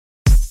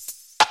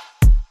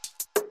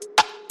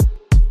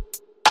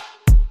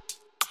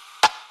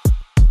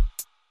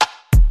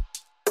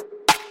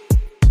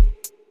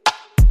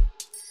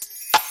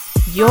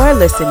You're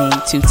listening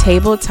to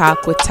Table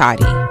Talk with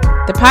Toddy,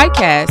 the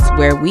podcast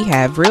where we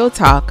have real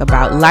talk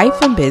about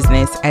life and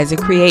business as a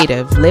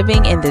creative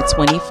living in the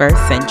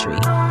 21st century.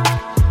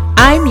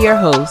 I'm your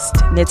host,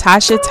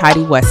 Natasha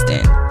Toddy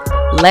Weston.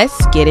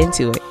 Let's get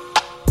into it.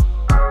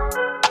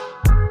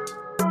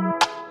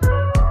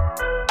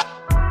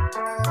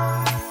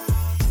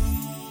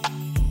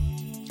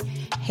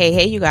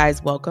 Hey, you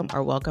guys, welcome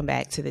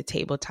back to the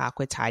Table Talk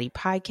with Toddy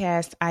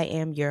podcast. I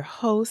am your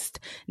host,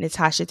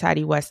 Natasha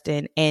Toddy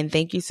Weston, and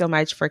thank you so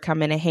much for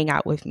coming and hang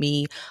out with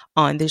me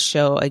on the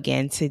show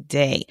again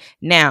today.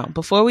 Now,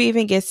 before we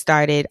even get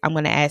started, I'm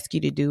going to ask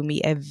you to do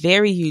me a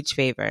very huge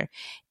favor.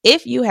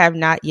 If you have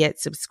not yet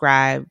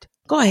subscribed,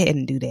 go ahead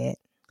and do that.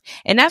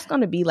 And that's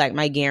going to be like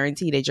my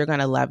guarantee that you're going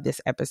to love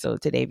this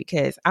episode today,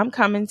 because I'm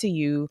coming to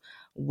you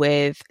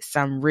with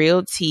some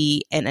real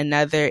tea and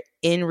another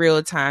in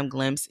real time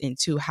glimpse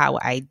into how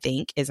I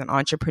think as an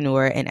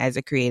entrepreneur and as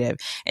a creative.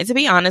 And to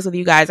be honest with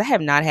you guys, I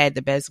have not had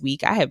the best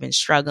week. I have been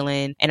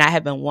struggling and I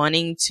have been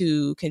wanting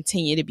to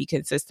continue to be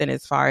consistent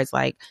as far as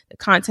like the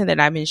content that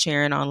I've been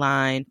sharing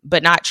online,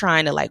 but not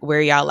trying to like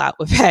wear y'all out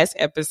with past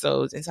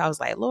episodes. And so I was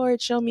like,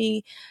 Lord, show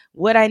me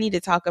what I need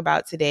to talk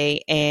about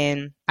today.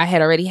 And I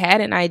had already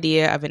had an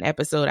idea of an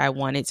episode I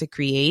wanted to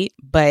create,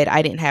 but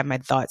I didn't have my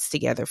thoughts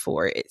together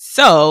for it.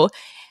 So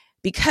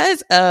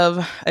because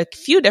of a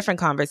few different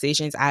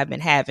conversations I've been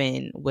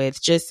having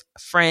with just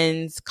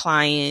friends,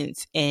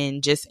 clients,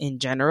 and just in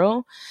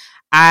general,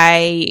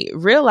 I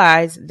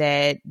realized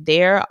that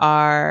there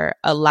are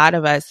a lot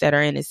of us that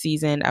are in a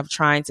season of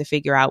trying to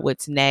figure out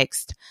what's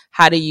next,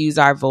 how to use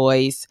our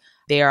voice.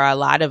 There are a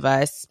lot of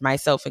us,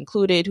 myself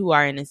included, who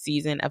are in a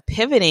season of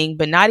pivoting,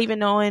 but not even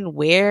knowing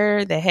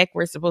where the heck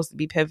we're supposed to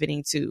be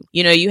pivoting to.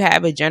 You know, you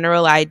have a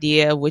general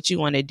idea of what you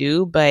want to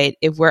do, but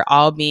if we're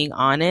all being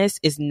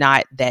honest, it's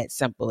not that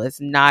simple. It's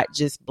not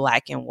just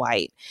black and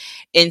white.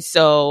 And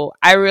so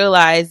I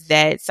realized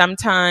that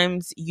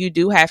sometimes you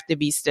do have to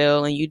be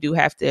still and you do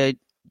have to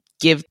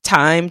give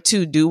time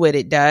to do what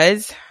it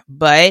does.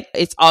 But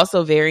it's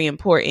also very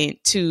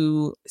important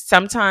to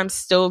sometimes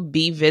still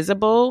be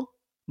visible,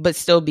 but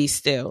still be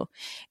still.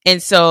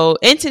 And so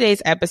in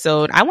today's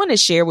episode, I want to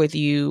share with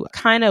you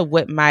kind of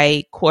what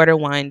my quarter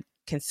 1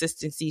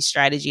 consistency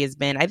strategy has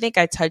been. I think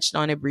I touched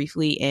on it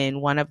briefly in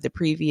one of the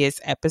previous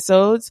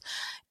episodes.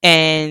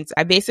 And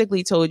I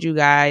basically told you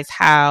guys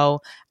how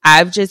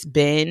I've just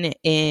been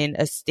in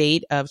a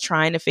state of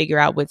trying to figure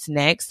out what's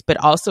next, but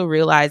also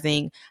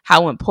realizing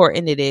how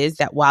important it is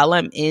that while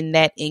I'm in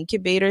that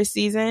incubator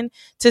season,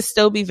 to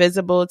still be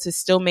visible, to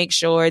still make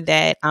sure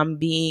that I'm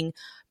being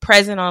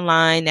present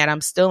online, that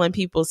I'm still in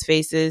people's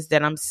faces,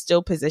 that I'm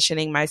still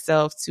positioning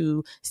myself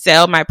to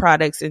sell my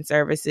products and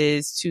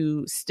services,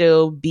 to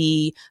still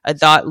be a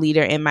thought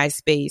leader in my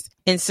space.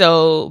 And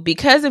so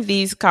because of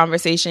these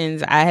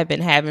conversations I have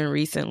been having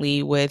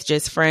recently with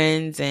just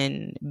friends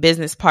and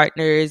business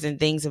partners and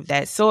things of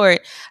that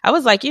sort, I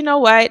was like, you know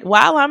what?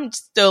 While I'm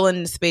still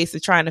in the space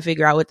of trying to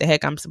figure out what the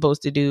heck I'm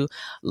supposed to do,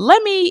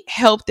 let me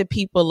help the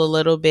people a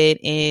little bit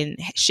and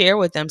share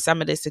with them some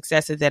of the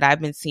successes that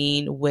I've been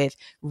seeing with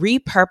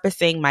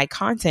repurposing my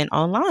content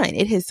online.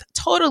 It has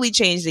totally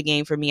changed the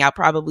game for me. I'll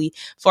probably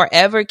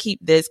forever keep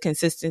this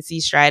consistency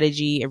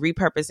strategy and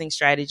repurposing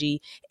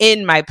strategy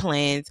in my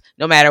plans,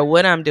 no matter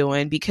what I'm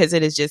doing, because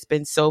it has just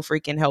been so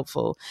freaking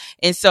helpful.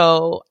 And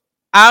so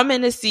I'm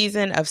in a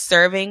season of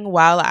serving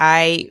while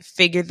I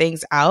figure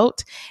things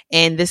out.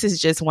 And this is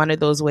just one of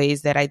those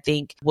ways that I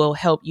think will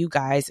help you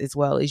guys as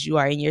well, as you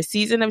are in your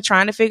season of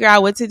trying to figure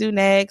out what to do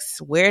next,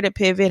 where to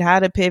pivot, how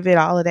to pivot,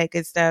 all of that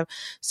good stuff.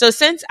 So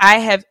since I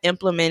have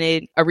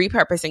implemented a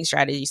repurposing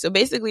strategy, so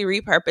basically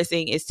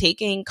repurposing is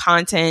taking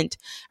content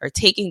or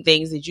taking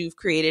things that you've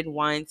created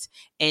once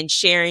and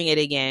sharing it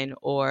again,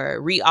 or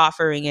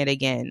reoffering it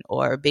again,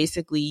 or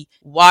basically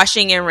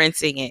washing and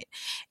rinsing it.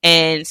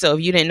 And so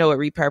if you didn't know what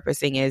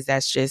repurposing is,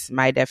 that's just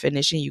my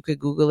definition. You could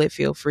Google it,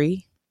 feel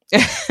free.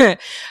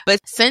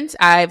 But since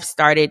I've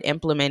started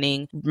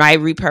implementing my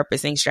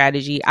repurposing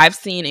strategy, I've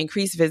seen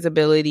increased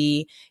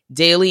visibility,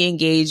 daily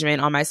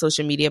engagement on my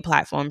social media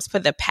platforms. For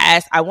the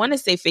past, I want to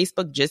say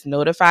Facebook just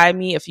notified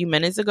me a few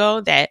minutes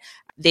ago that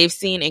they've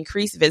seen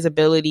increased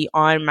visibility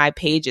on my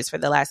pages for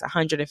the last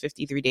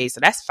 153 days.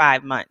 So that's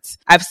 5 months.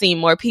 I've seen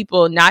more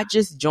people not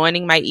just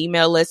joining my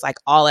email list like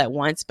all at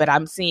once, but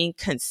I'm seeing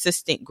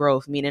consistent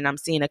growth, meaning I'm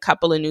seeing a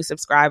couple of new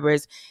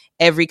subscribers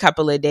every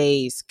couple of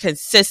days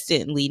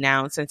consistently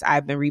now since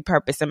I've been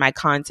repurposing my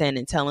content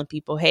and telling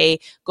people, hey,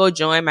 go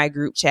join my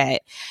group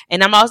chat.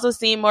 And I'm also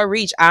seeing more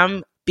reach.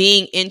 I'm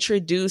being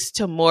introduced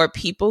to more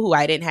people who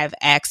I didn't have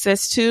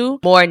access to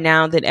more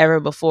now than ever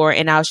before.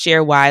 And I'll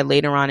share why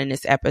later on in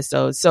this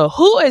episode. So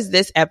who is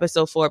this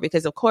episode for?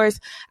 Because of course,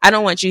 I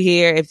don't want you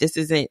here if this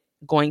isn't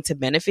going to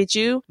benefit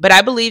you. But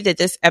I believe that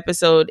this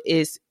episode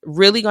is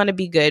really going to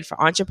be good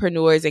for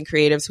entrepreneurs and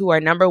creatives who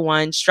are, number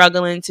one,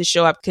 struggling to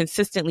show up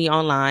consistently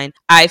online.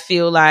 I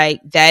feel like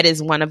that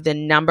is one of the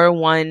number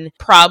one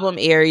problem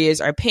areas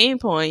or pain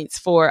points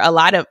for a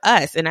lot of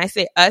us. And I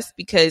say us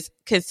because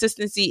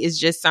consistency is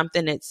just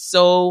something that's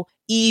so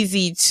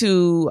easy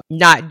to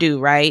not do,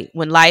 right?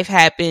 When life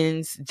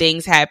happens,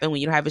 things happen.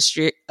 When you don't have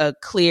a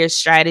clear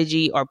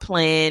strategy or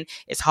plan,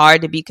 it's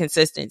hard to be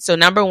consistent. So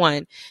number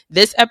one,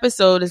 this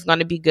episode is going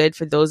to be good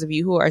for those of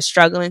you who are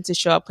struggling to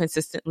show up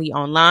consistently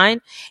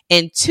online.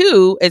 And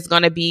two, it's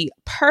going to be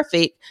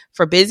perfect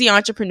for busy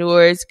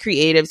entrepreneurs,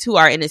 creatives who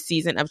are in a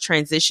season of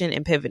transition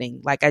and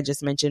pivoting, like I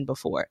just mentioned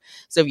before.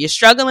 So if you're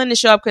struggling to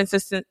show up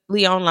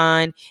consistently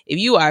online, if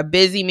you are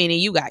busy, meaning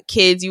you got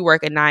kids, you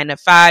work a 9 to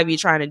 5, you're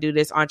trying to do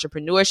this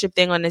entrepreneurship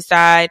thing on the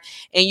side,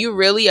 and you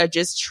really are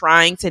just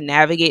trying to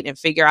navigate and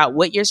figure out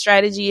what your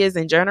strategy is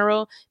in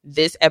general,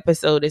 this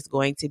episode is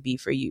going to be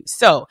for you.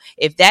 So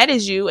if that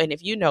is you, and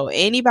if you know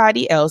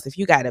anybody else, if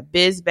you got a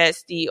biz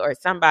bestie or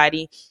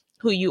somebody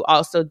who you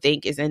also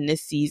think is in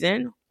this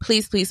season,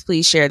 please, please,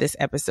 please share this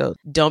episode.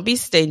 Don't be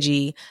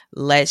stingy.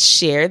 Let's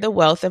share the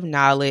wealth of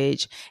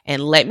knowledge,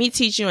 and let me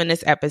teach you in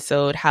this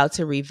episode how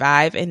to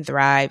revive and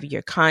thrive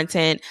your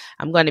content.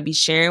 I'm going to be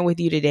sharing with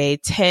you today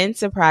 10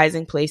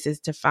 surprising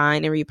places to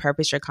find and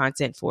repurpose your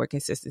content for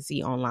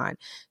consistency online.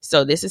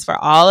 So this is for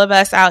all of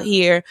us out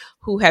here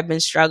who have been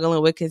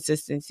struggling with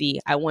consistency.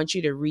 I want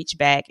you to reach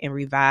back and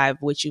revive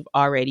what you've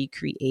already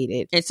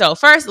created. And so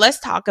first, let's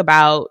talk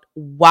about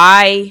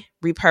why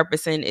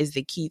repurposing is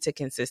the key to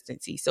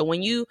consistency. So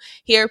when you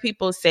hear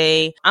people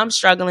say, I'm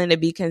struggling to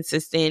be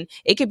consistent,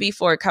 it could be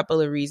for a couple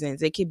of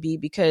reasons. It could be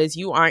because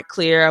you aren't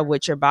clear of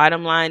what your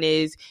bottom line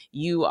is.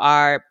 You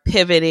are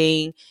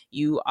pivoting.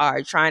 You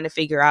are trying to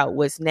figure out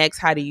what's next,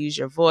 how to use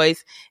your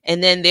voice.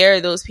 And then there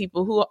are those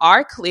people who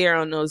are clear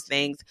on those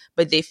things,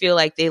 but they feel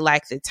like they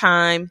lack the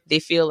time. They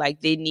feel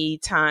like they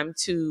need time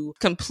to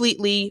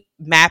completely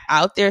map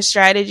out their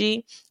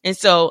strategy. And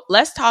so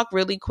let's talk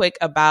really quick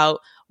about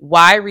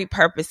why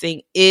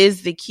repurposing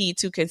is the key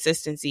to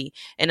consistency.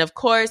 And of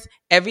course,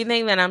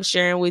 everything that I'm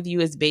sharing with you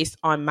is based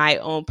on my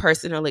own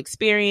personal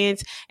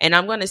experience. And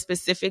I'm going to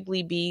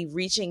specifically be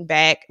reaching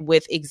back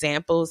with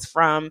examples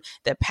from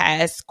the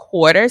past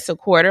quarter. So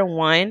quarter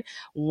one,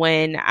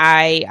 when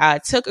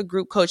I took a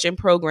group coaching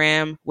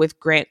program with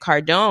Grant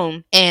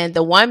Cardone. And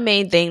the one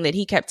main thing that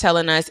he kept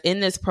telling us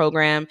in this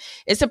program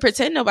is to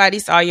pretend nobody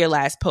saw your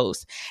last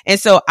post. And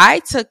so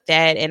I took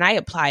that and I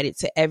applied it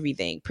to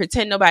everything.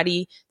 Pretend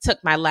nobody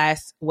took my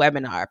last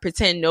webinar.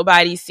 Pretend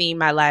nobody seen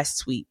my last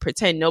tweet.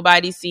 Pretend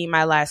nobody seen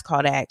my last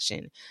call to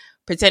action.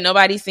 Pretend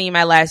nobody seen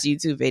my last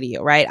YouTube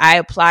video, right? I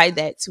applied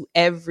that to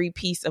every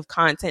piece of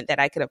content that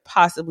I could have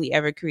possibly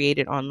ever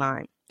created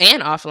online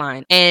and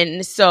offline.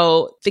 And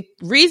so the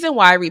reason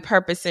why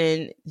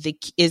repurposing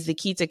is the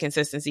key to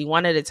consistency,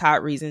 one of the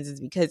top reasons,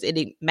 is because it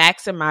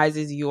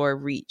maximizes your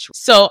reach.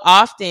 So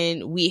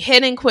often we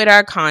hit and quit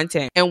our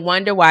content and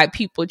wonder why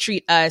people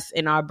treat us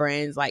and our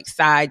brands like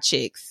side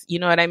chicks. You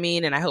know what I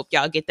mean? And I hope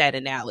y'all get that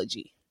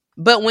analogy.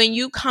 But when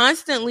you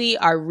constantly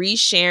are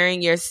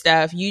resharing your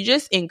stuff, you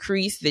just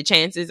increase the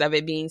chances of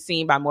it being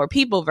seen by more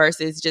people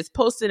versus just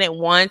posting it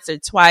once or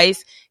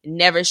twice,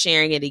 never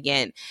sharing it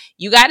again.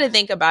 You got to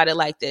think about it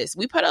like this.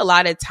 We put a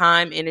lot of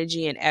time,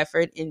 energy, and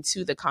effort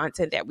into the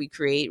content that we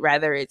create,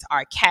 whether it's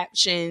our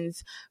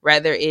captions,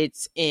 whether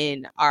it's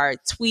in our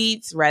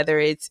tweets, whether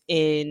it's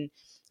in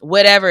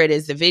whatever it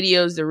is, the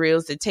videos, the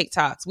reels, the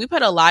TikToks. We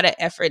put a lot of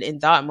effort and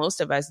thought, most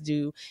of us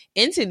do,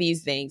 into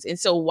these things. And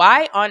so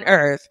why on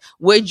earth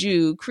would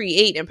you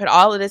create and put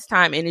all of this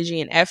time, energy,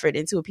 and effort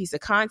into a piece of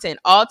content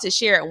all to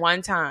share at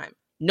one time?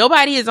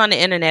 Nobody is on the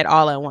internet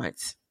all at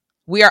once.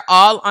 We are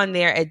all on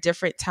there at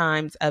different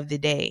times of the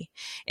day.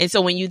 And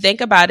so when you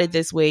think about it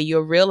this way,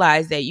 you'll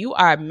realize that you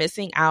are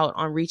missing out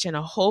on reaching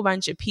a whole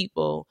bunch of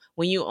people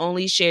when you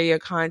only share your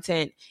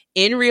content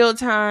in real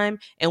time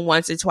and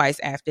once or twice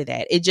after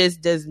that. It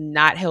just does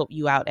not help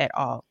you out at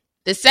all.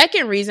 The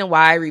second reason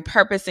why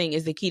repurposing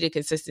is the key to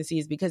consistency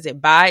is because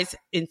it buys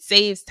and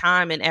saves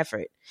time and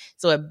effort.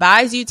 So it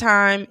buys you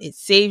time, it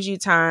saves you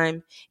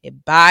time,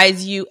 it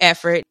buys you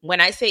effort. When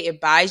I say it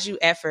buys you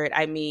effort,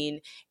 I mean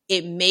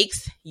it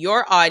makes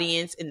your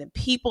audience and the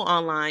people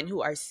online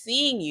who are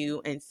seeing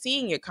you and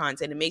seeing your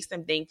content, it makes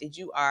them think that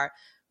you are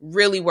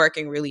really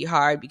working really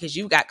hard because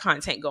you've got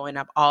content going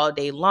up all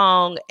day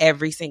long,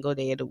 every single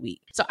day of the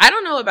week. So I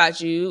don't know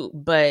about you,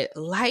 but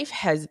life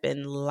has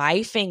been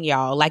lifing,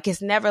 y'all, like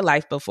it's never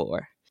life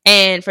before.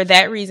 And for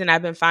that reason,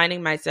 I've been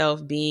finding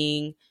myself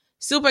being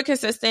super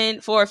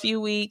consistent for a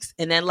few weeks,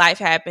 and then life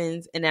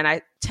happens, and then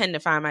I tend to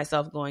find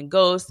myself going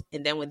ghost,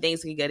 and then when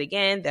things get good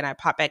again, then I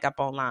pop back up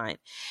online.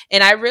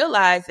 And I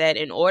realized that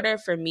in order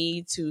for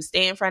me to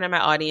stay in front of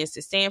my audience,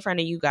 to stay in front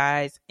of you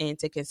guys, and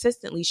to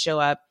consistently show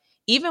up,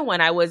 even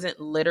when I wasn't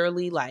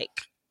literally like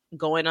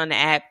going on the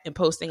app and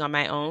posting on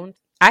my own,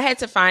 I had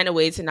to find a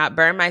way to not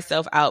burn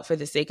myself out for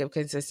the sake of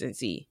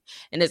consistency.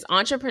 And as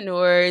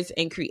entrepreneurs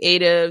and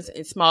creatives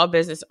and small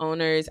business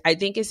owners, I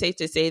think it's safe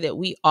to say that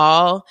we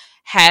all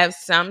have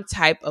some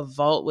type of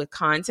vault with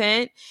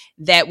content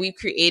that we've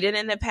created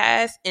in the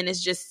past, and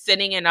it's just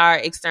sitting in our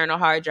external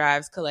hard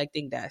drives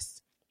collecting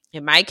dust.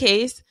 In my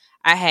case,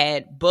 I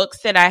had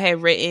books that I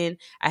had written.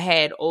 I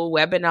had old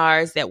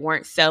webinars that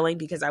weren't selling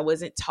because I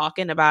wasn't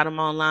talking about them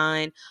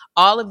online.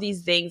 All of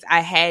these things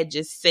I had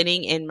just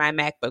sitting in my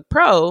MacBook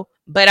Pro,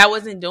 but I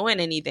wasn't doing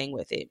anything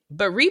with it.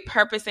 But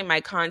repurposing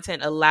my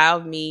content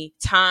allowed me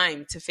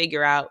time to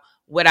figure out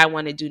what I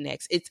want to do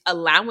next. It's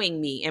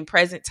allowing me in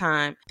present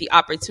time the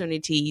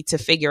opportunity to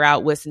figure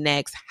out what's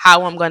next,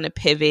 how I'm going to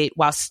pivot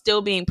while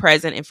still being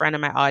present in front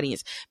of my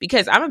audience.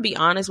 Because I'm going to be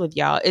honest with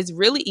y'all, it's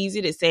really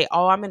easy to say,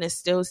 oh, I'm in a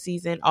still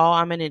season. Oh,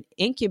 I'm in an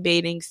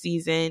incubating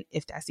season,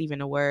 if that's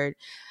even a word.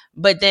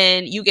 But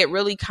then you get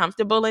really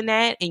comfortable in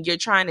that and you're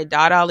trying to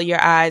dot all of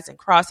your I's and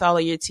cross all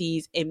of your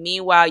T's. And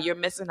meanwhile, you're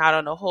missing out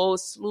on a whole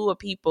slew of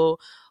people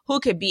who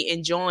could be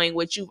enjoying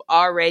what you've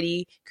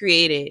already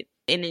created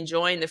and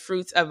enjoying the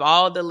fruits of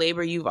all the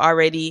labor you've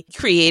already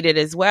created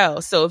as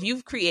well. So if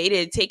you've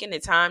taken the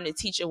time to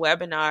teach a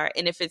webinar,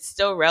 and if it's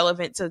still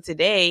relevant to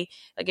today,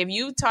 like if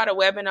you taught a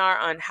webinar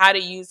on how to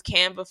use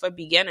Canva for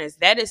beginners,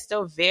 that is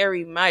still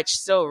very much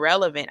so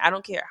relevant. I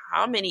don't care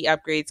how many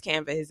upgrades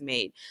Canva has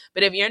made.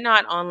 But if you're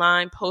not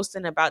online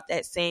posting about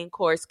that same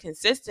course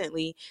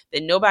consistently,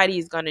 then nobody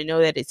is going to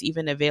know that it's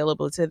even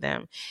available to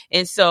them.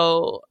 And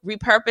so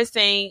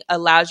repurposing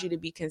allows you to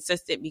be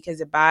consistent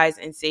because it buys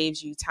and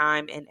saves you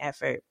time and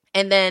effort.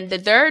 And then the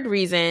third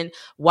reason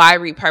why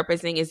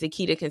repurposing is the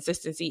key to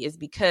consistency is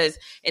because,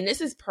 and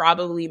this is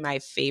probably my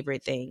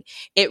favorite thing,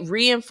 it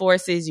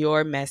reinforces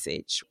your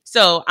message.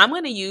 So I'm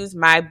going to use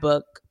my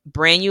book,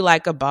 Brand You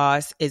Like a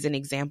Boss, as an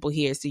example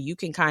here so you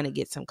can kind of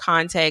get some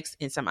context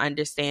and some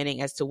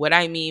understanding as to what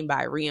I mean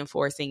by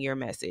reinforcing your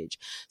message.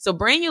 So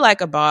Brand You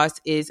Like a Boss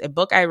is a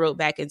book I wrote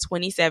back in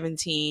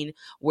 2017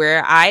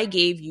 where I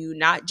gave you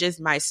not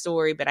just my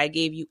story, but I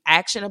gave you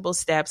actionable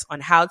steps on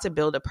how to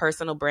build a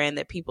personal brand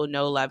that people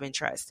know, love, and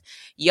trust.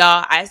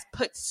 Y'all, I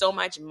put so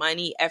much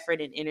money,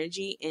 effort, and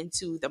energy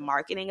into the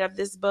marketing of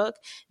this book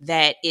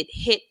that it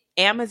hit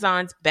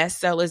Amazon's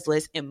bestsellers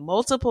list in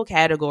multiple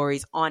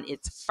categories on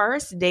its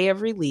first day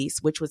of release,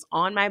 which was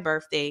on my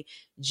birthday,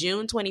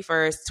 June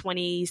 21st,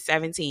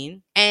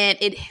 2017. And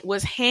it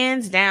was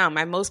hands down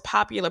my most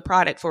popular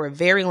product for a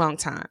very long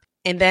time.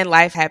 And then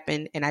life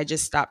happened and I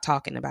just stopped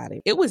talking about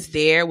it. It was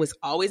there, it was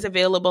always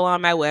available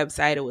on my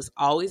website. It was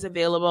always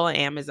available on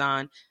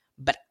Amazon.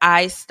 But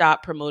I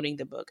stopped promoting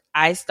the book.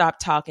 I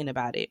stopped talking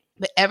about it.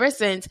 But ever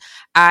since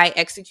I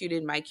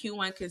executed my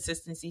Q1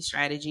 consistency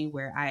strategy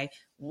where I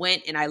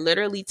went and I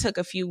literally took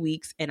a few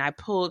weeks and I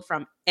pulled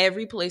from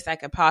every place I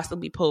could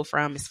possibly pull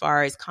from as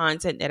far as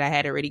content that I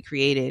had already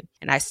created.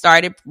 And I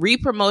started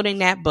re-promoting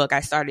that book. I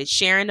started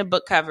sharing the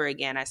book cover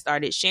again. I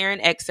started sharing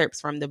excerpts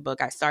from the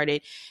book. I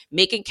started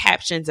making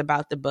captions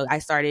about the book. I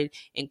started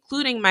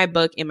including my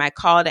book in my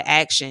call to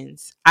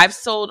actions. I've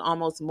sold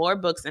almost more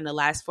books in the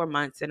last 4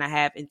 months than I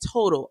have in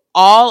total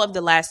all of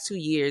the last 2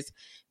 years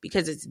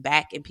because it's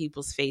back in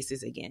people's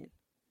faces again.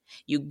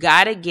 You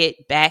got to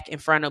get back in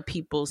front of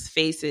people's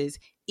faces.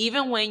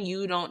 Even when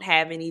you don't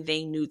have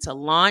anything new to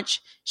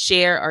launch,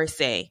 share, or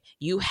say,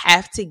 you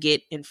have to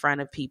get in front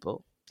of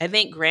people. I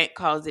think Grant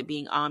calls it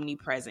being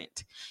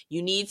omnipresent.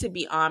 You need to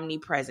be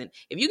omnipresent.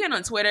 If you get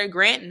on Twitter,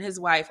 Grant and his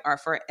wife are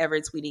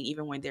forever tweeting,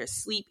 even when they're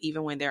asleep,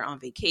 even when they're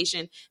on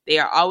vacation. They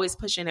are always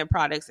pushing their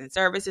products and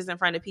services in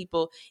front of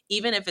people,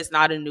 even if it's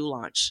not a new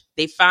launch.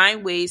 They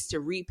find ways to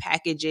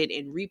repackage it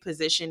and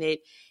reposition it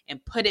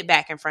and put it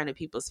back in front of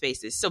people's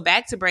faces. So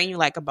back to Brand You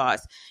Like a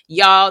Boss.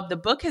 Y'all, the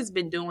book has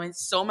been doing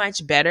so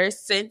much better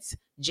since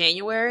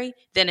January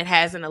than it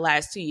has in the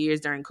last 2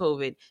 years during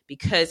COVID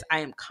because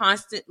I am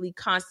constantly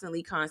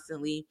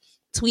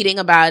tweeting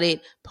about it,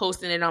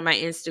 posting it on my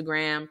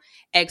Instagram,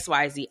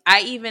 XYZ.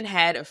 I even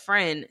had a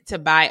friend to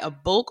buy a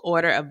bulk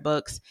order of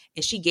books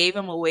and she gave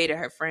them away to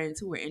her friends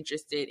who were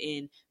interested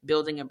in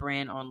building a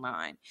brand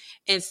online.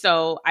 And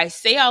so I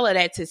say all of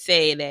that to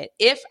say that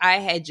if I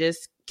had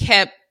just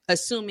kept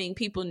assuming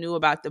people knew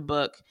about the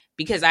book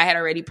because I had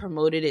already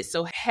promoted it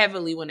so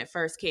heavily when it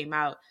first came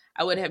out,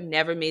 I would have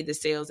never made the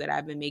sales that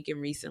I've been making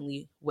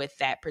recently with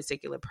that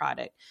particular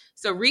product.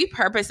 So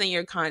repurposing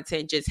your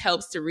content just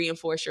helps to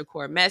reinforce your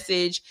core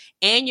message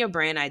and your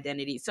brand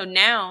identity. So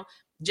now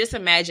just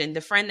imagine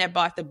the friend that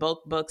bought the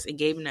bulk books and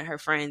gave them to her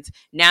friends.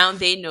 Now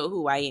they know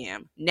who I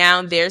am.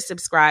 Now they're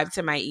subscribed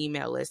to my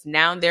email list.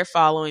 Now they're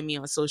following me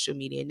on social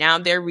media. Now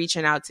they're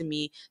reaching out to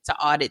me to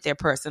audit their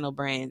personal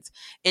brands.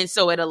 And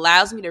so it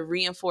allows me to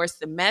reinforce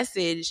the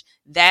message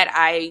that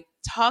I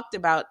talked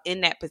about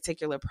in that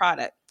particular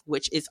product,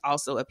 which is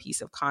also a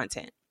piece of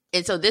content.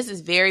 And so this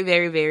is very,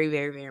 very, very,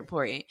 very, very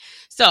important.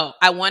 So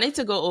I wanted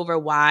to go over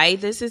why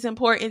this is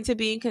important to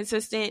being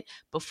consistent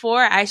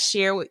before I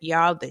share with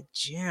y'all the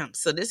gems.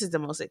 So this is the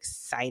most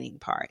exciting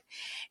part.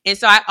 And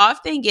so I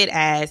often get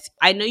asked,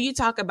 I know you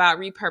talk about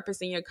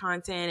repurposing your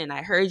content, and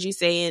I heard you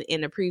say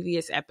in a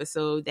previous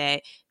episode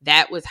that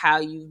that was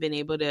how you've been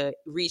able to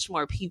reach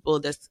more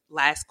people this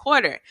last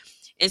quarter.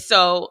 And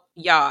so,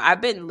 y'all, I've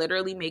been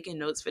literally making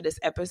notes for this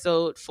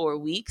episode for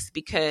weeks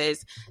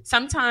because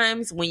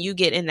sometimes when you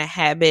get in the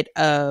habit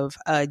of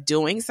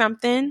doing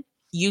something,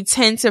 you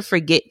tend to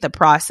forget the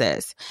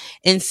process.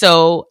 And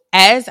so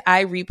as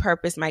I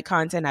repurpose my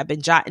content, I've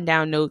been jotting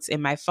down notes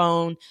in my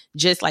phone,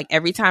 just like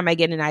every time I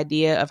get an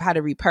idea of how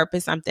to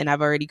repurpose something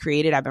I've already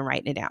created, I've been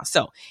writing it down.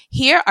 So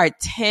here are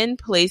 10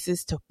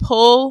 places to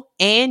pull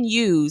and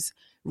use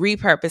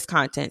repurpose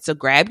content. So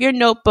grab your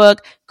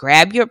notebook,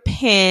 grab your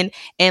pen,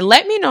 and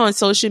let me know on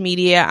social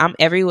media. I'm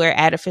everywhere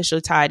at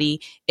Official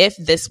Toddy. If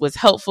this was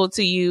helpful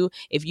to you,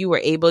 if you were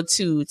able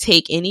to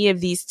take any of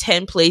these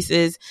 10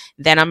 places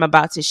that I'm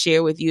about to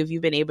share with you, if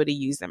you've been able to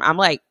use them. I'm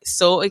like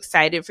so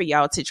excited for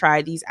y'all to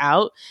try these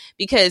out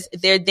because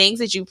they're things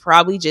that you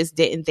probably just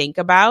didn't think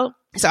about.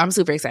 So I'm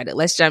super excited.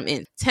 Let's jump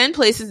in. 10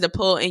 places to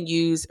pull and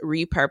use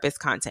repurpose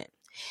content.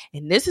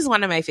 And this is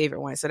one of my favorite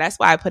ones. So that's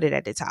why I put it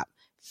at the top.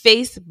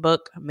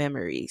 Facebook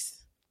memories.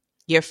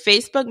 Your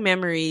Facebook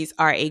memories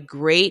are a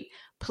great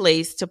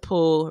place to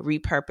pull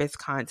repurpose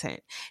content.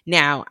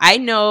 Now, I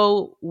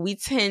know we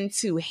tend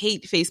to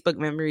hate Facebook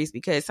memories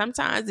because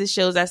sometimes it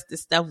shows us the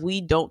stuff we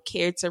don't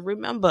care to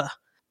remember.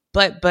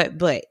 But,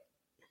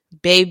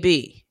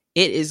 baby,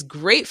 it is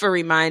great for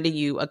reminding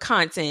you of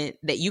content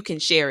that you can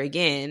share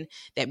again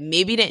that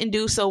maybe didn't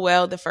do so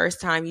well the first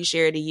time you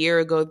shared a year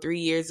ago, 3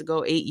 years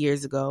ago, 8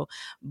 years ago,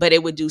 but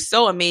it would do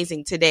so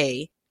amazing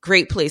today.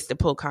 Great place to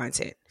pull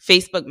content.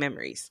 Facebook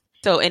memories.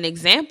 So an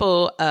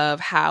example of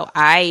how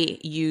I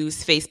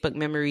use Facebook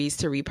memories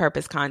to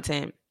repurpose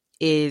content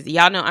is,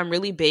 y'all know I'm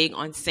really big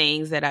on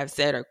sayings that I've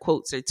said or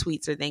quotes or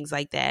tweets or things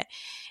like that.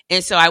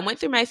 And so I went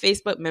through my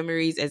Facebook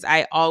memories as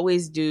I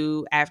always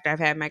do after I've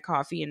had my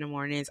coffee in the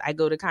mornings. I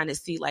go to kind of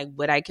see like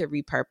what I could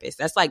repurpose.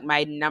 That's like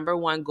my number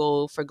one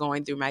goal for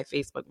going through my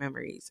Facebook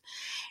memories.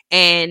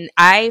 And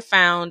I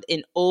found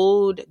an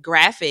old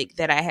graphic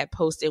that I had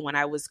posted when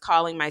I was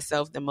calling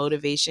myself the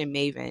Motivation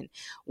Maven,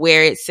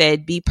 where it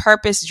said, be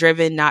purpose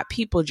driven, not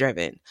people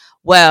driven.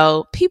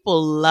 Well,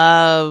 people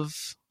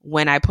love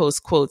when I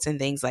post quotes and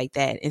things like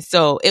that. And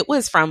so it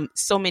was from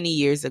so many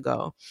years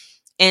ago.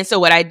 And so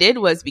what I did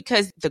was,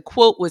 because the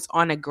quote was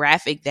on a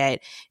graphic that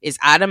is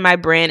out of my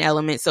brand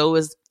element, so it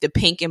was the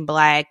pink and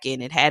black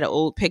and it had an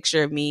old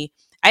picture of me.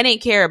 I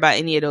didn't care about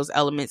any of those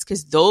elements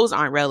because those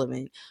aren't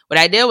relevant. What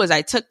I did was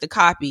I took the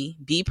copy,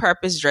 be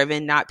purpose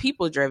driven, not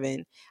people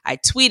driven. I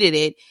tweeted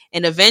it,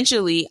 and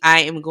eventually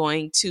I am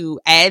going to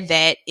add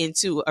that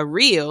into a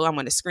reel. I'm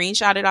going to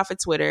screenshot it off of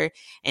Twitter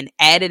and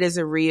add it as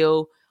a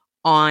reel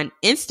on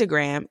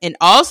Instagram, and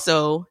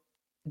also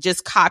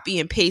just copy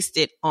and paste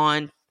it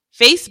on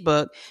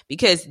Facebook,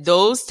 because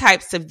those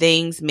types of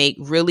things make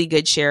really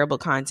good shareable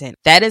content.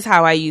 That is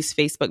how I use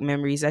Facebook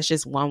memories. That's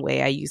just one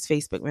way I use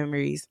Facebook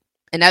memories.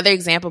 Another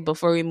example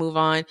before we move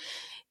on,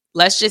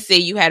 let's just say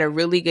you had a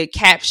really good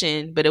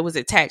caption, but it was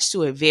attached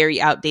to a very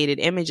outdated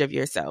image of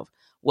yourself.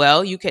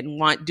 Well, you can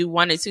do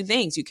one or two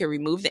things. You can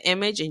remove the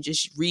image and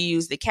just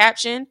reuse the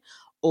caption,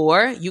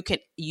 or you can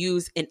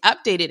use an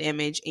updated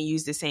image and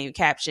use the same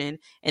caption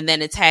and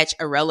then attach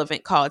a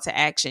relevant call to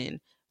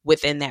action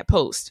within that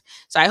post.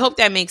 So I hope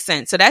that makes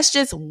sense. So that's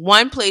just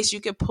one place you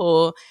could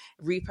pull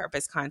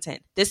repurpose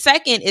content. The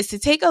second is to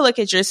take a look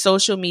at your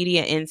social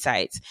media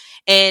insights.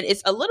 And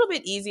it's a little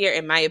bit easier,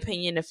 in my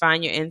opinion, to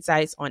find your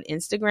insights on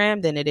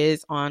Instagram than it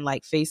is on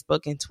like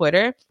Facebook and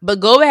Twitter. But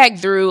go back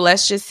through,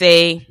 let's just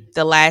say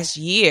the last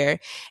year,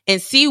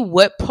 and see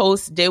what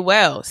posts did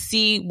well.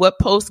 See what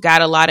posts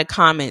got a lot of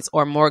comments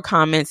or more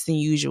comments than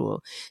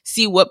usual.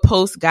 See what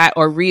posts got,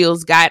 or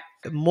reels got,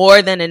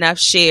 more than enough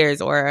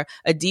shares or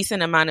a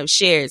decent amount of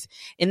shares.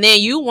 And then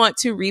you want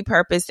to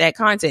repurpose that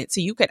content.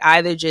 So you could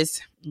either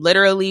just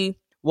literally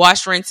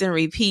wash, rinse, and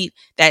repeat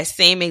that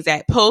same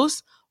exact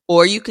post,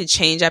 or you could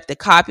change up the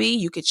copy.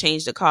 You could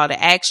change the call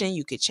to action.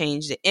 You could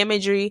change the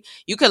imagery.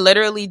 You could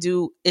literally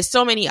there's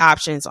so many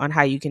options on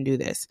how you can do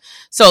this.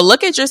 So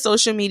look at your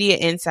social media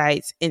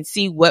insights and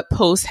see what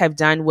posts have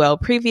done well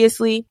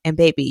previously. And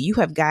baby, you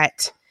have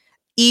got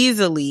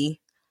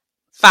easily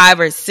 5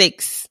 or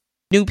 6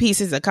 new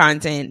pieces of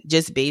content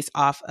just based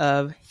off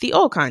of the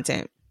old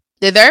content.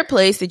 The third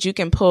place that you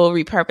can pull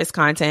repurpose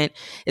content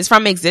is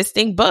from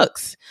existing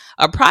books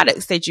or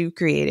products that you've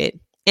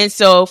created. And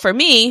so for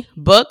me,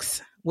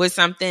 books was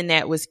something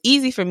that was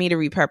easy for me to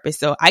repurpose.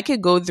 So I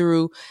could go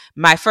through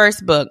my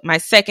first book, my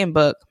second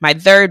book, my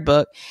third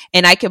book,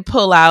 and I could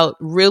pull out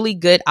really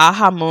good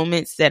aha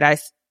moments that I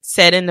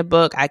said in the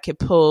book. I could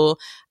pull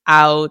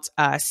out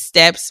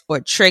steps or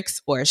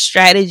tricks or a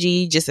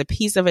strategy, just a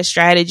piece of a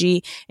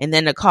strategy. And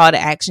then the call to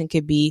action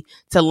could be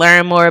to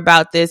learn more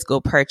about this, go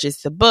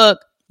purchase the book.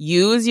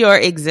 Use your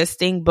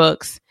existing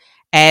books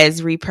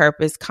as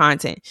repurposed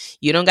content.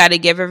 You don't got to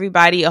give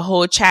everybody a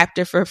whole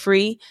chapter for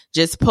free.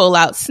 Just pull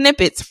out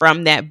snippets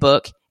from that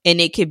book. And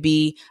it could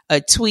be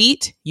a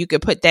tweet. You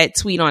could put that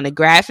tweet on a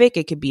graphic.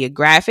 It could be a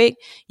graphic.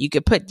 You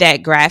could put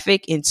that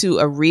graphic into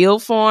a reel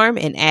form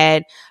and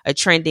add a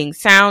trending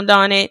sound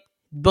on it.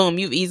 Boom,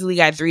 you've easily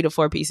got 3 to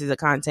 4 pieces of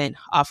content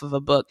off of a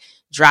book.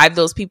 Drive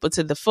those people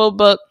to the full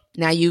book.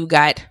 Now you've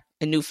got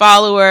a new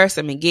follower,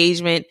 some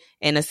engagement,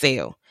 and a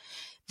sale.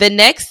 The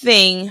next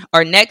thing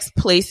or next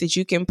place that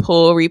you can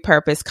pull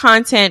repurpose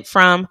content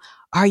from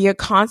are your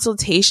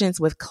consultations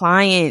with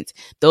clients.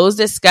 Those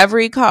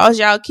discovery calls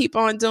y'all keep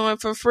on doing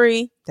for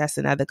free. That's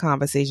another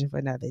conversation for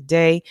another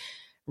day.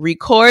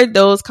 Record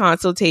those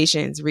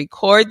consultations,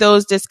 record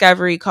those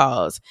discovery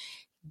calls.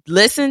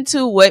 Listen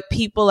to what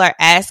people are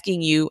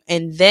asking you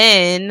and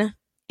then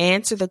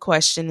answer the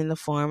question in the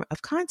form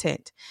of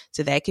content.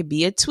 So that could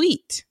be a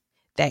tweet.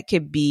 That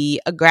could be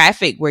a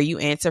graphic where you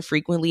answer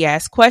frequently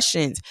asked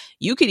questions.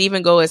 You could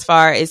even go as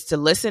far as to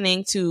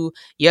listening to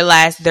your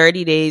last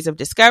 30 days of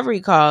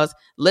discovery calls,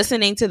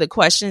 listening to the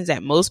questions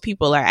that most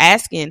people are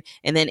asking,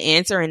 and then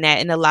answering that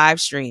in a live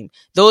stream.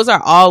 Those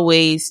are all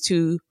ways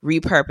to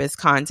repurpose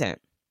content.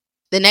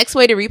 The next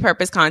way to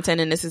repurpose content,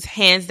 and this is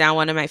hands down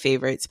one of my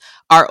favorites,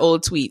 are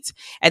old tweets.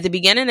 At the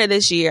beginning of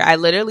this year, I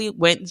literally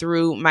went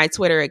through my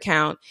Twitter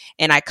account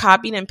and I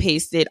copied and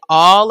pasted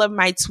all of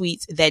my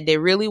tweets that did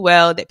really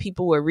well, that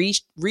people were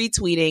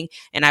retweeting,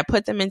 and I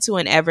put them into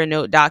an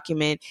Evernote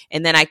document,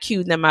 and then I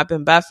queued them up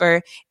in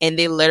Buffer, and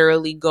they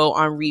literally go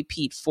on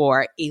repeat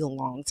for a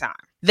long time.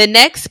 The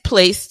next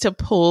place to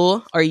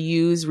pull or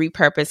use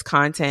repurpose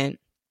content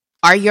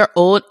are your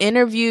old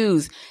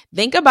interviews.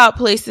 Think about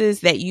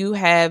places that you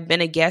have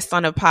been a guest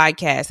on a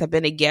podcast, have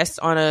been a guest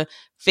on a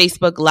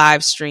Facebook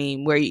live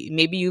stream, where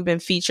maybe you've been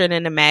featured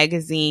in a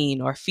magazine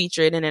or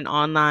featured in an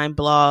online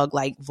blog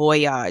like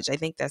Voyage. I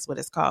think that's what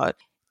it's called.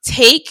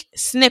 Take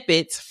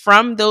snippets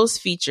from those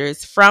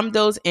features, from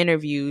those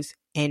interviews,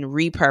 and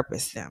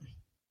repurpose them.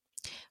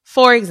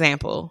 For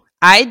example,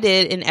 I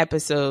did an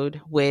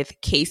episode with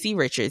Casey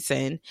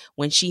Richardson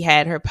when she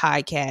had her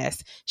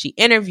podcast. She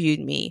interviewed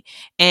me,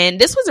 and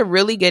this was a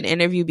really good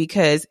interview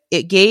because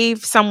it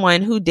gave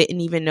someone who didn't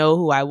even know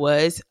who I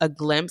was a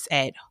glimpse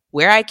at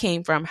where I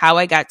came from, how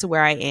I got to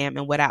where I am,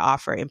 and what I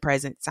offer in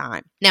present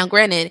time. Now,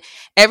 granted,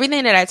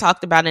 everything that I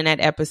talked about in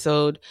that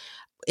episode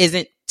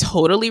isn't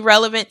totally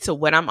relevant to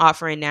what I'm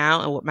offering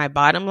now and what my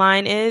bottom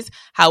line is.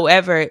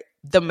 However,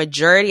 the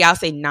majority, I'll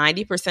say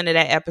 90% of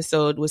that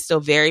episode was still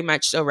very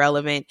much so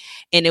relevant.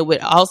 And it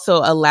would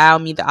also allow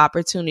me the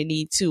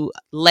opportunity to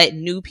let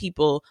new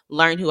people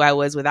learn who I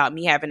was without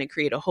me having to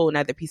create a whole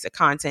nother piece of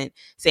content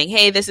saying,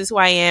 hey, this is who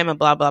I am and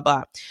blah, blah,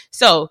 blah.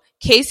 So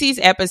Casey's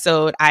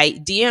episode, I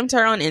DM'd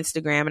her on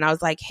Instagram and I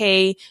was like,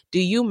 hey, do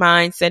you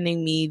mind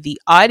sending me the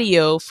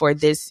audio for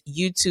this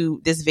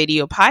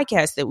video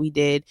podcast that we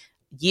did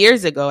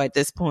years ago at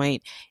this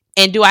point?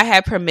 And do I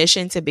have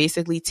permission to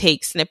basically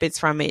take snippets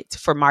from it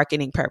for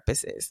marketing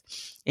purposes?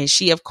 And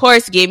she, of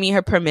course, gave me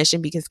her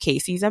permission because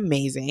Casey's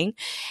amazing.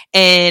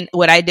 And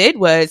what I did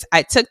was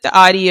I took the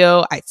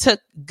audio, I took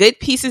good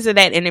pieces of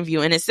that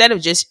interview, and instead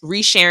of just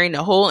resharing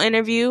the whole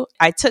interview,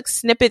 I took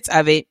snippets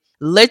of it,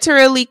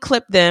 literally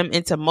clipped them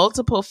into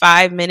multiple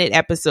 5-minute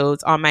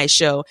episodes on my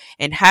show.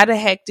 And how the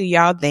heck do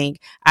y'all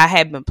think I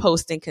have been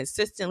posting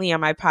consistently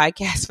on my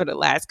podcast for the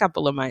last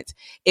couple of months?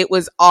 It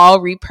was all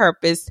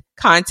repurposed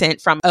content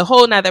from a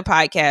whole nother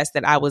podcast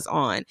that I was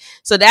on.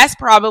 So that's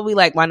probably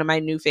like one of my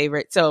new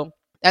favorites. So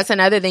that's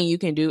another thing you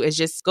can do is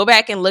just go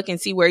back and look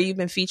and see where you've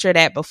been featured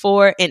at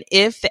before. And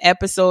if the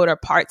episode or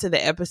parts of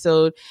the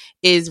episode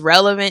is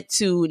relevant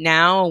to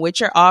now what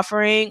you're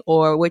offering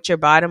or what your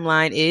bottom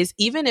line is,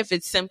 even if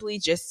it's simply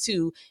just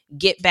to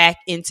get back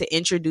into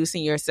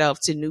introducing yourself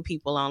to new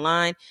people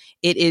online,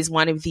 it is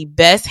one of the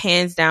best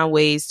hands down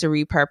ways to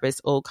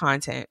repurpose old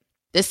content.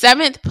 The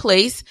 7th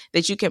place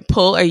that you can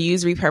pull or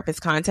use repurpose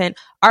content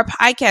are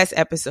podcast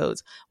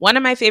episodes. One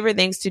of my favorite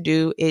things to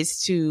do is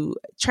to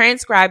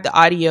transcribe the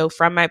audio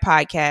from my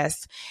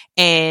podcast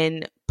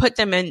and put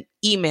them in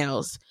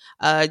emails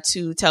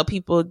to tell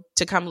people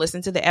to come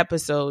listen to the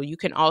episode. You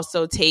can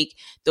also take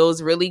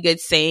those really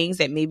good sayings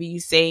that maybe you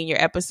say in your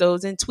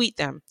episodes and tweet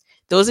them.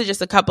 Those are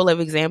just a couple of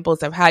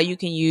examples of how you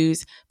can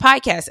use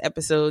podcast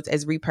episodes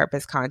as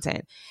repurposed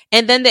content.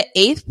 And then the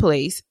 8th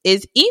place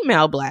is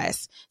email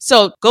blasts.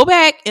 So go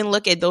back and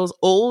look at those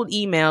old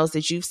emails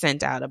that you've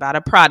sent out about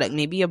a product,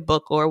 maybe a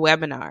book or a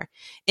webinar,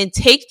 and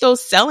take those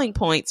selling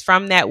points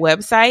from that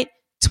website,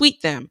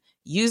 tweet them,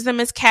 use them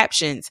as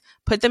captions,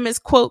 put them as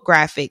quote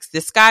graphics.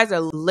 The skies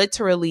are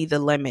literally the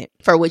limit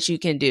for what you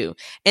can do.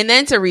 And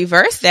then to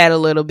reverse that a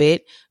little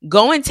bit,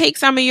 go and take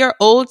some of your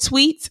old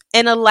tweets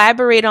and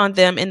elaborate on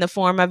them in the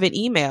form of an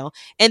email.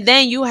 And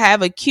then you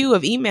have a queue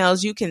of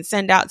emails you can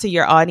send out to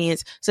your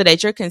audience so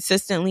that you're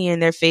consistently in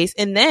their face.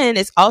 And then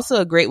it's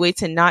also a great way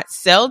to not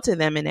sell to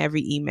them in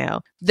every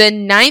email. The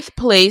 9th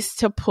place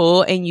to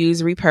pull and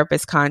use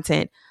repurposed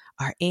content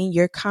are in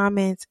your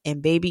comments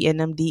and baby in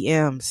them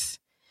DMs.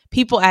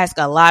 People ask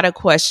a lot of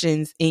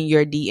questions in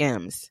your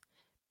DMs.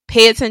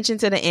 Pay attention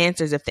to the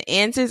answers. If the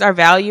answers are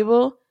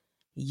valuable,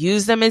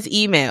 use them as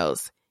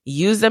emails.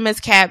 Use them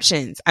as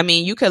captions. I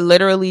mean, you could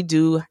literally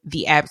do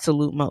the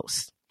absolute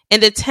most.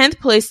 And the 10th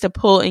place to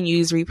pull and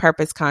use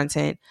repurposed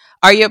content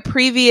are your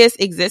previous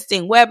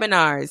existing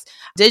webinars,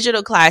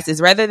 digital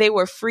classes, whether they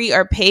were free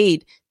or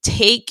paid.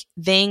 Take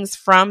things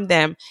from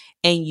them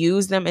and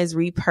use them as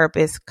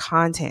repurposed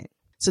content.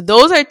 So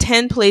those are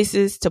 10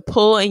 places to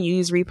pull and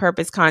use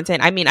repurpose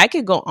content. I mean, I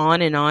could go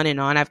on and on and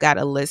on. I've got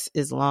a list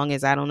as long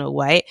as I don't know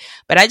what,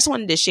 but I just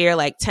wanted to share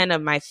like 10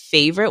 of my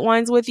favorite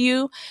ones with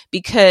you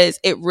because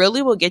it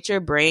really will get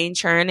your brain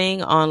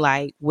churning on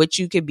like what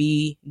you could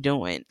be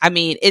doing. I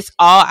mean, it's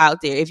all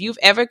out there. If you've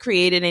ever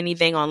created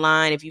anything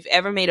online, if you've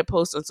ever made a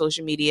post on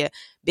social media,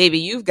 baby,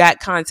 you've got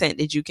content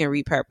that you can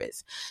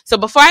repurpose. So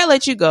before I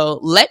let you go,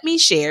 let me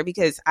share,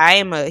 because I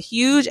am a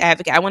huge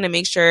advocate. I want to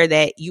make sure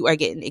that you are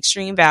getting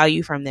extreme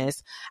value from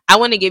this. I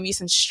want to give you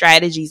some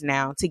strategies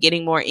now to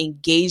getting more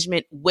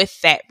engagement with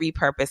that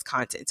repurposed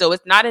content. So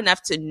it's not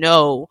enough to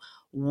know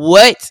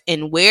what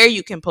and where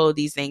you can pull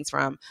these things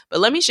from, but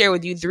let me share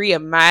with you 3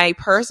 of my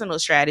personal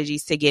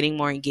strategies to getting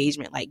more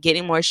engagement, like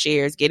getting more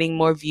shares, getting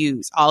more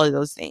views, all of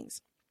those things.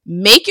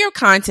 Make your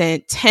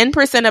content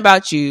 10%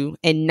 about you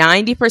and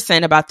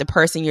 90% about the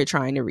person you're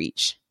trying to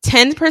reach.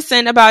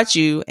 10% about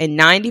you and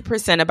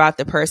 90% about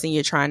the person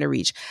you're trying to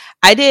reach.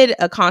 I did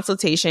a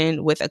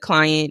consultation with a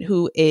client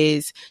who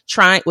is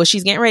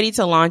she's getting ready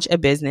to launch a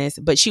business,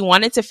 but she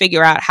wanted to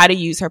figure out how to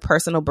use her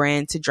personal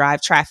brand to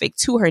drive traffic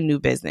to her new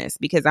business,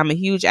 because I'm a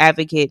huge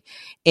advocate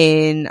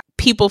in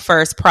people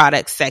first,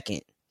 products second.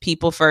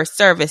 People first,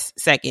 service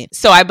second.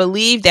 So I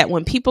believe that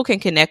when people can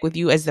connect with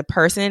you as the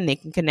person, they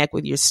can connect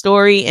with your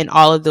story and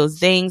all of those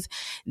things,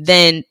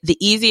 then the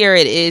easier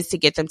it is to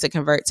get them to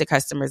convert to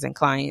customers and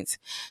clients.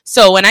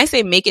 So when I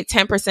say make it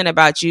 10%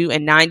 about you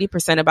and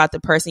 90% about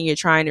the person you're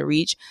trying to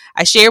reach,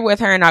 I shared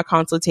with her in our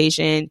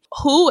consultation,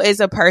 who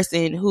is a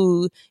person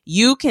who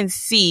you can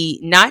see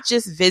not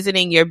just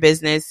visiting your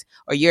business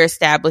or your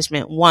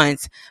establishment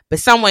once, but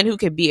someone who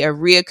could be a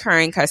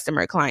reoccurring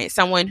customer client,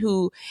 someone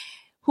who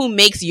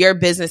makes your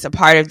business a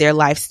part of their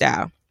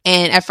lifestyle.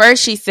 And at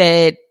first she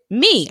said,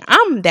 me,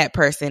 I'm that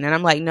person. And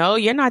I'm like, no,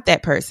 you're not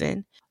that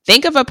person.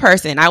 Think of a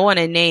person. I want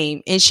a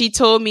name. And she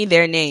told me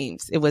their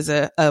names. It was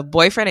a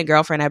boyfriend and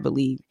girlfriend, I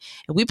believe.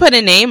 And we put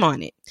a name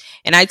on it.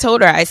 And I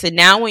told her, I said,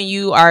 now when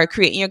you are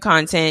creating your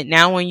content,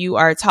 now when you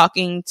are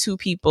talking to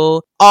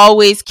people,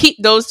 always keep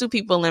those 2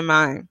 people in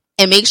mind.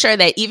 And make sure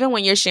that even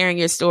when you're sharing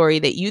your story,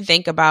 that you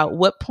think about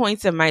what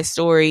points of my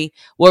story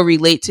will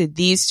relate to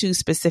these 2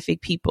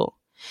 specific people.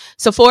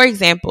 So for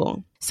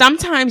example,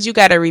 sometimes you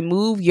got to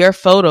remove your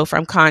photo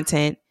from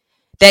content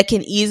that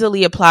can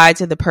easily apply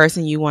to the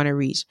person you want to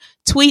reach.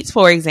 Tweets,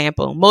 for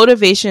example,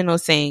 motivational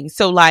sayings.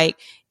 So like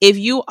if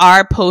you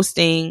are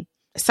posting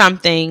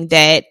something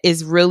that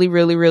is really,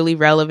 really, really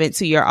relevant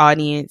to your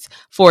audience.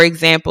 For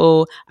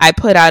example, I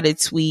put out a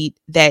tweet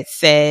that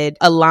said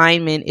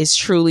alignment is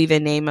truly the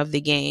name of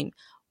the game.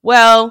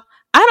 Well,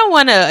 I don't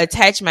want to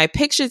attach my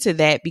picture to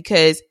that,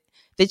 because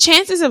the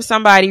chances of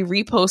somebody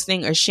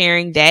reposting or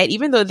sharing that,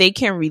 even though they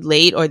can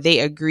relate or they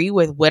agree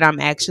with what I'm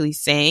actually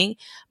saying,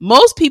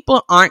 most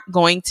people aren't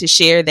going to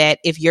share that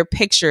if your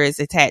picture is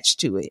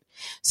attached to it.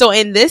 So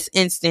in this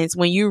instance,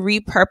 when you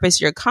repurpose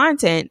your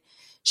content,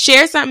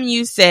 share something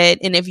you said,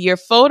 and if your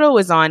photo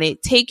is on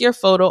it, take your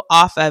photo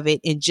off of it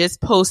and just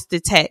post the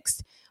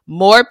text.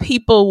 More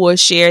people will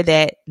share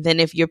that than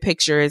if your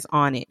picture is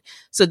on it.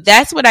 So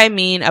that's what I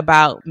mean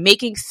about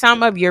making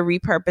some of your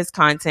repurposed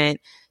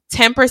content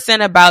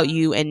 10% about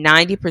you and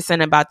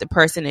 90% about the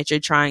person that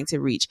you're trying to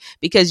reach.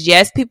 Because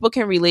yes, people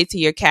can relate to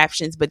your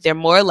captions, but they're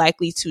more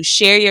likely to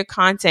share your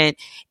content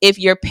if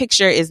your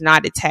picture is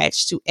not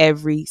attached to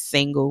every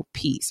single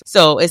piece.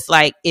 So it's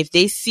like if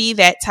they see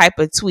that type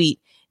of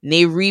tweet and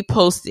they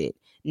repost it,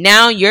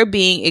 now you're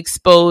being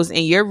exposed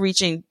and you're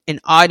reaching an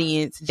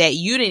audience that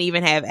you didn't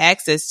even have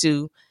access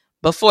to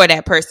before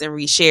that person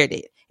reshared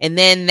it. And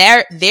then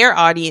their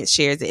audience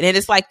shares it. And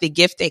it's like the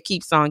gift that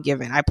keeps on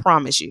giving. I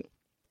promise you.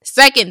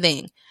 Second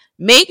thing,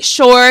 make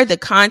sure the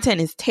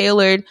content is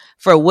tailored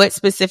for what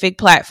specific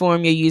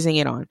platform you're using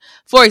it on.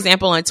 For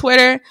example, on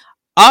Twitter,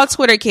 all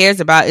Twitter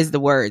cares about is the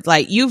words.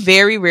 Like you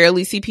very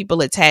rarely see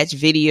people attach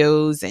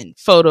videos and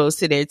photos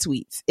to their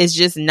tweets. It's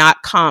just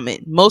not common.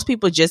 Most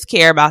people just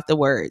care about the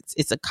words.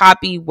 It's a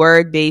copy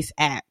word-based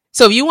app.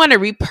 So if you want to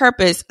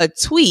repurpose a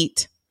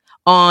tweet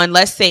on,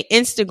 let's say,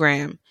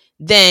 Instagram,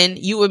 then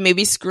you would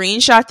maybe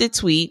screenshot the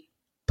tweet,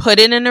 put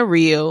it in a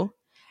reel,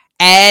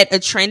 add a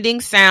trending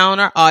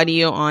sound or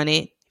audio on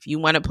it. If you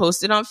want to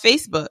post it on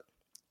Facebook,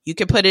 you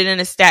can put it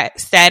in a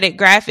static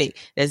graphic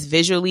that's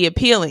visually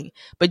appealing.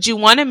 But you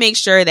want to make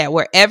sure that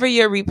wherever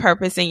you're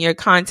repurposing your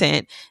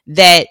content,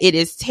 that it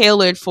is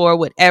tailored for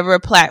whatever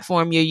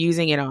platform you're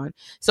using it on.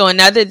 So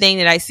another thing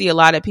that I see a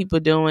lot of people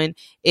doing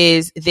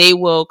is they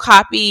will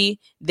copy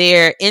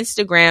their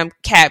Instagram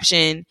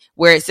caption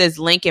where it says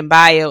link in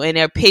bio and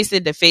they'll paste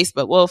it to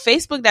Facebook. Well,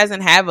 Facebook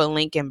doesn't have a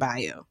link in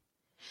bio.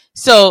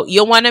 So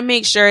you'll want to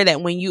make sure that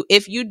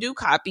if you do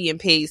copy and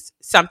paste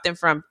something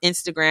from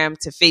Instagram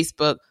to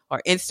Facebook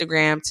or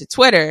Instagram to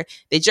Twitter,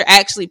 that you're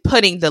actually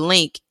putting the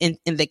link in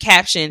the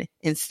caption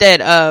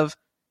instead of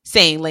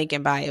saying link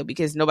in bio,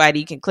 because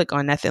nobody can click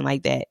on nothing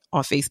like that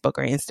on Facebook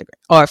or Instagram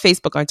or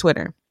Facebook or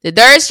Twitter. The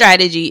third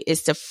strategy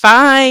is to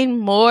find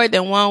more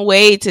than one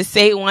way to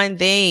say one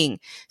thing.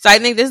 So I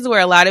think this is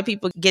where a lot of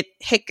people get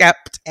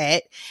hiccuped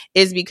at,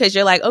 is because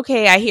you're like,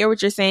 okay, I hear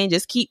what you're saying.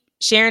 Just keep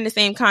sharing the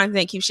same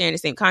content, keep sharing the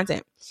same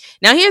content.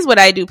 Now, here's what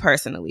I do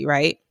personally,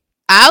 right?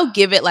 I'll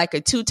give it like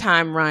a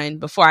 2-time run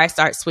before I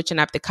start switching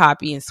up the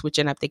copy and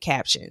switching up the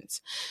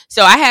captions.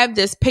 So I have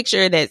this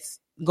picture that's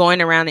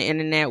going around the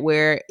internet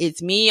where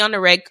it's me on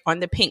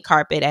the pink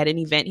carpet at an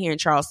event here in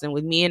Charleston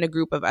with me and a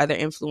group of other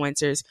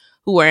influencers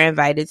who were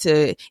invited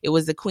to, it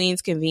was the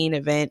Queens Convene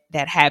event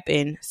that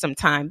happened some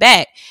time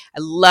back. I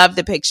love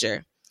the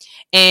picture.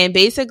 And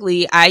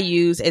basically, I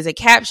use as a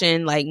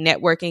caption, like,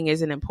 networking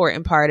is an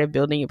important part of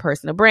building your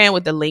personal brand,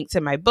 with the link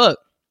to my book.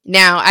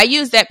 Now, I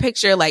used that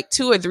picture like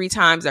 2 or 3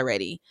 times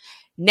already.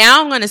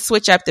 Now I'm going to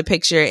switch up the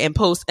picture and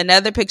post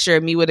another picture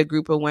of me with a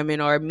group of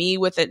women, or me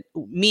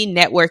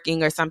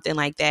networking or something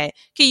like that.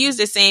 Can use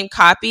the same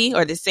copy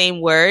or the same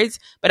words,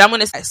 but I'm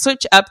going to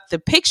switch up the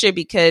picture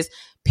because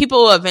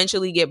people will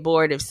eventually get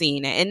bored of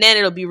seeing it. And then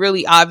it'll be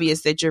really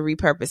obvious that you're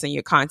repurposing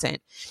your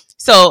content.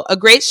 So a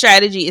great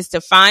strategy is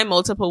to find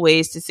multiple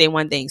ways to say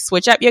one thing.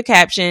 Switch up your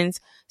captions,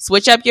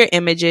 switch up your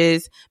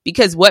images,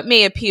 because what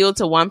may appeal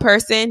to one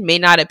person may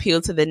not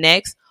appeal to the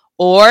next.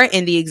 Or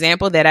in the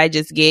example that I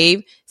just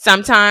gave,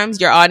 sometimes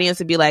your audience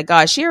would be like,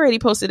 gosh, she already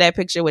posted that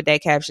picture with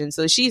that caption,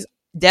 so she's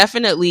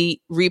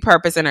definitely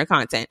repurposing her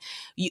content.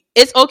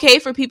 It's okay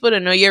for people to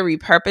know you're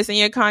repurposing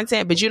your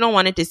content, but you don't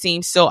want it to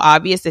seem so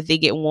obvious that they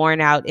get worn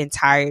out and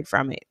tired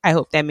from it. I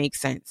hope that makes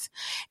sense.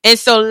 And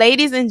so,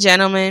 ladies and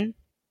gentlemen,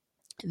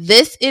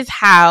 this is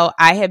how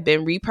I have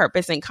been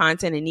repurposing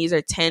content, and these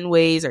are 10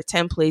 ways or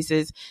 10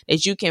 places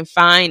that you can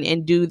find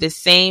and do the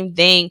same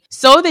thing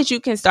so that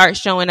you can start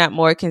showing up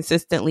more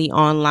consistently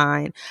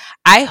online.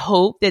 I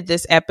hope that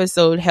this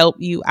episode helped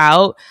you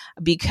out,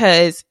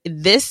 because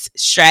this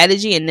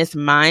strategy and this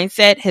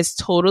mindset has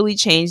totally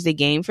changed the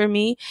game for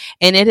me,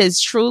 and it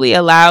has truly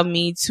allowed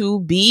me to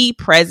be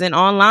present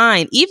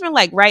online. Even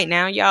like right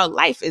now, y'all,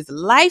 life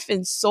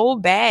and so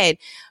bad.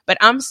 But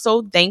I'm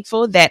so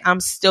thankful that I'm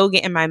still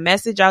getting my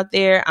message out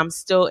there. I'm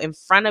still in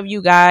front of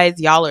you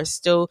guys. Y'all are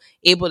still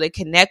able to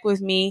connect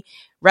with me.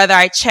 Whether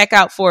I check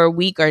out for a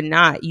week or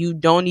not, you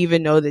don't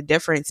even know the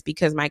difference,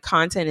 because my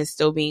content is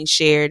still being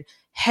shared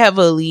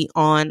heavily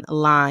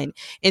online.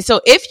 And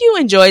so if you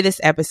enjoy this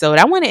episode,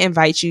 I want to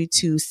invite you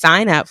to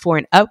sign up for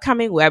an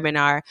upcoming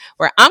webinar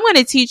where I'm going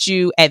to teach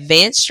you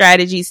advanced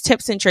strategies,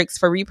 tips, and tricks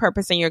for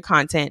repurposing your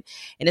content.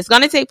 And it's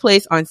going to take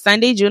place on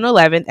Sunday, June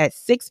 11th at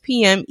 6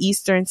 p.m.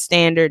 Eastern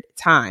Standard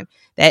Time.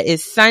 That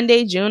is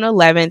Sunday, June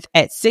 11th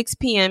at 6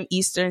 p.m.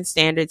 Eastern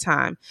Standard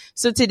Time.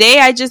 So today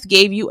I just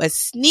gave you a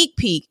sneak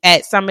peek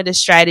at some of the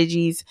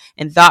strategies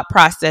and thought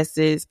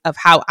processes of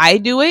how I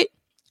do it.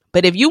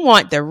 But if you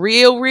want the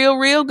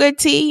real good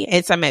tea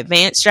and some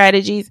advanced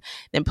strategies,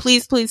 then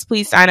please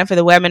sign up for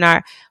the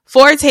webinar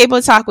for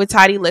Table Talk with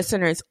Toddy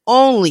listeners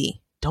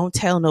only. Don't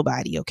tell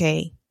nobody,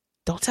 okay?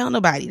 Don't tell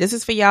nobody. This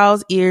is for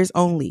y'all's ears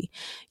only.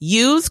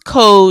 Use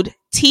code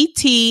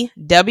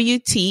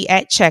TTWT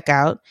at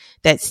checkout.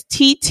 That's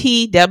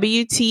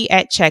TTWT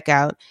at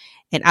checkout.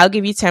 And I'll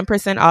give you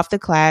 10% off the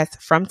class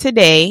from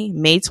today,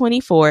 May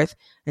 24th,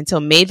 until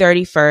May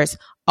 31st.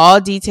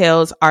 All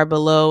details are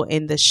below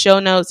in the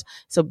show notes,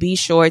 so be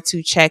sure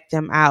to check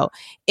them out.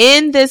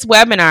 In this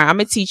webinar, I'm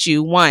going to teach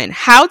you, 1,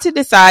 how to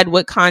decide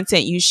what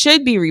content you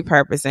should be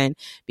repurposing,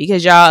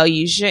 because y'all,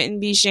 you shouldn't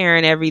be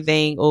sharing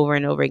everything over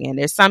and over again.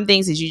 There's some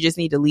things that you just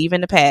need to leave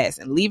in the past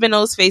and leave in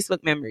those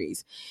Facebook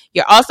memories.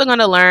 You're also going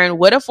to learn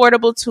what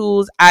affordable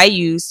tools I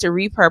use to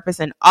repurpose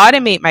and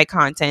automate my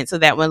content so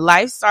that when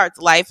life starts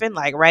lifing,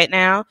 like right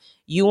now,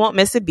 you won't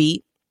miss a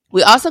beat.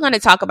 We're also going to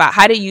talk about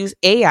how to use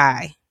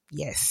AI.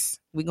 Yes,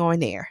 we're going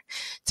there,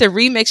 to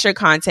remix your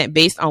content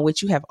based on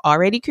what you have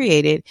already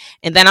created.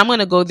 And then I'm going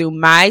to go through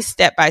my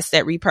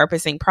step-by-step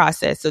repurposing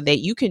process so that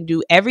you can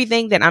do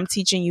everything that I'm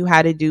teaching you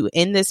how to do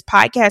in this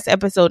podcast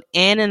episode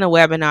and in a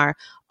webinar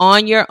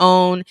on your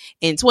own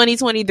in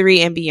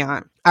 2023 and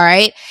beyond. All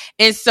right.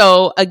 And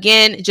so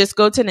again, just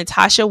go to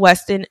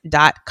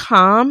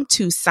natashaweston.com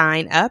to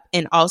sign up.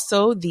 And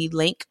also the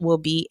link will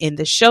be in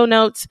the show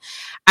notes.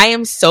 I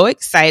am so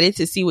excited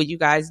to see what you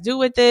guys do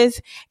with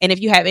this. And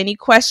if you have any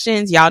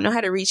questions, y'all know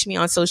how to reach me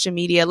on social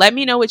media. Let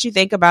me know what you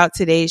think about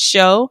today's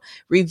show.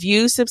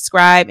 Review,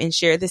 subscribe, and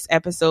share this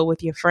episode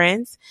with your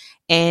friends.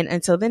 And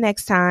until the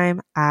next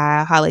time,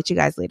 I'll holler at you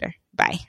guys later. Bye.